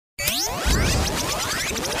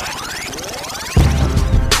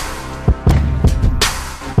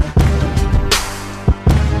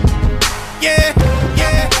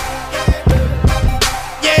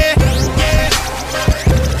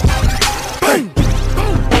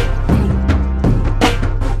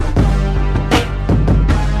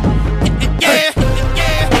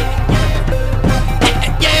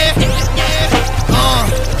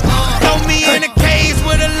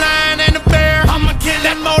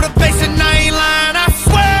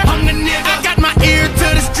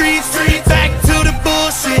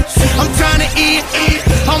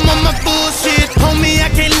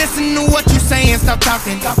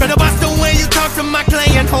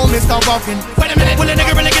walking. Wait a minute, will a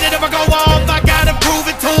nigga really get it if I go off? I gotta prove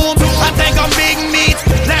it to him. I think I'm Big Meat,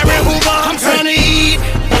 Larry Hoover. I'm trying to eat,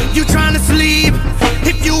 you trying to sleep.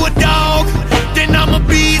 If you a dog, then I'm a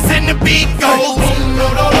beast and the beat goes.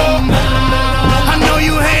 I know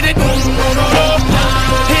you hate it.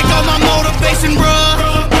 Here go my motivation, bruh.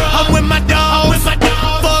 I'm with my dogs. Fuck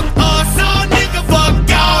us, all nigga, fuck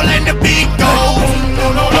y'all and the beat goes.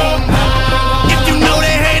 If you know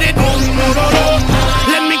they hate it,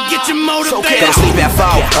 let me get your motivation. Don't sleep at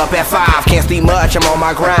 4, up at 5, can't sleep much, I'm on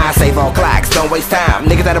my grind. Save on clocks, don't waste time.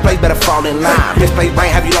 Niggas out of place better fall in line. Misplaced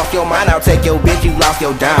brain, have you lost your mind? I'll take your bitch, you lost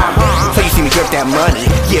your dime. So you see me drip that money,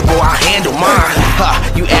 yeah boy, I handle mine.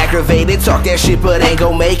 You aggravated, talk that shit but ain't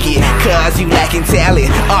gon' make it. Cause you lacking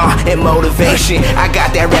talent, and motivation. I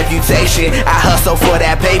got that reputation, I hustle for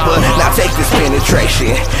that paper. Now take this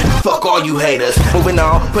penetration. Fuck all you haters, moving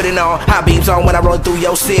on, putting on high beams on when I roll through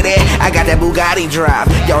your city. I got that Bugatti drive,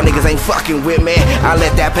 y'all niggas ain't fucking with me. I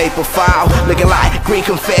let that paper fall, looking like green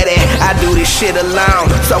confetti. I do this shit alone,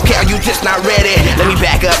 Socal, you just not ready. Let me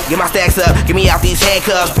back up, get my stacks up, get me out these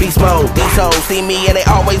handcuffs. Beast mode, these hoes see me and they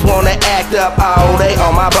always wanna act up. Oh, they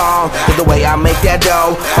on my bone, cause the way I make that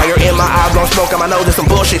dough. Fire in my eyes, gon' smoke on my nose, there's some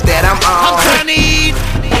bullshit that I'm on. I'm trying to eat,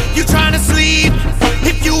 you trying to sleep.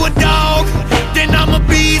 If you a dog, then I'm a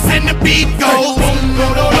beast and the beat goes.